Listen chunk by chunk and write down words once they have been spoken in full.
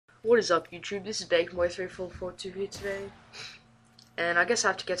What is up, YouTube? This is Mw3 here today, and I guess I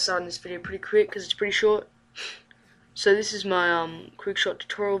have to get started on this video pretty quick because it's pretty short. So this is my quick shot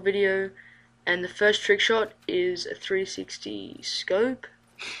tutorial video, and the first trick shot is a 360 scope.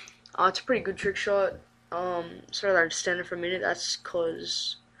 It's a pretty good trick shot. Sorry that I just stand for a minute. That's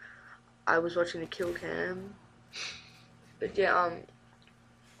because I was watching the kill cam. But yeah,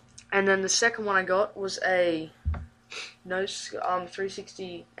 and then the second one I got was a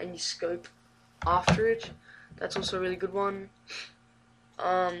 360 and you scope after it. That's also a really good one.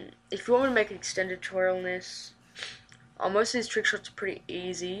 If you want me to make an extended tutorial on this, most of these trick shots are pretty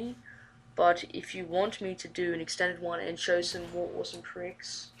easy, but if you want me to do an extended one and show some more awesome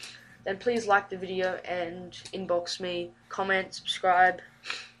tricks, then please like the video and inbox me, comment, subscribe,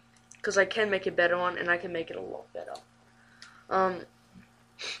 because I can make a better one and I can make it a lot better.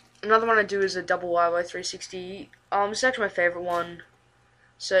 Another one I do is a double YY 360. It's actually my favorite one.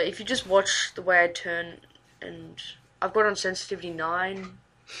 So if you just watch the way I turn, and I've got it on sensitivity 9.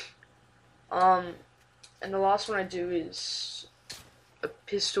 And the last one I do is a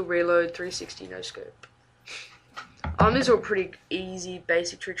pistol reload 360 no scope. These are all pretty easy,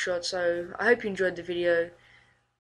 basic trick shots. So I hope you enjoyed the video.